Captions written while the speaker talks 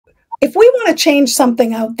if we want to change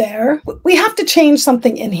something out there, we have to change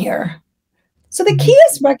something in here. So the key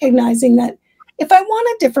is recognizing that if I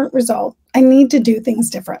want a different result, I need to do things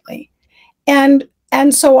differently. And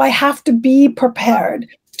so I have to be prepared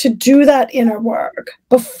to do that inner work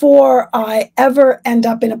before I ever end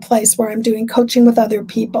up in a place where I'm doing coaching with other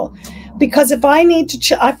people. Because if I need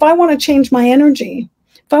to, if I want to change my energy,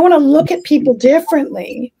 if I want to look at people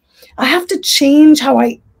differently, I have to change how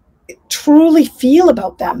I truly feel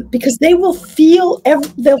about them, because they will feel,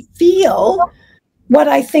 they'll feel what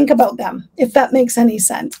I think about them, if that makes any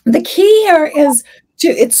sense. The key here is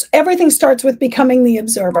everything starts with becoming the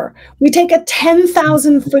observer. We take a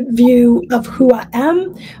 10,000 foot view of who I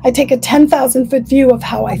am. I take a 10,000 foot view of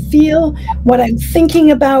how I feel, what I'm thinking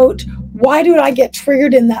about. Why do I get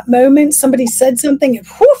triggered in that moment? Somebody said something and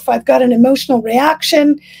whoof, I've got an emotional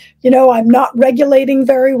reaction. I'm not regulating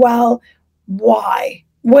very well. Why?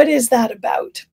 What is that about?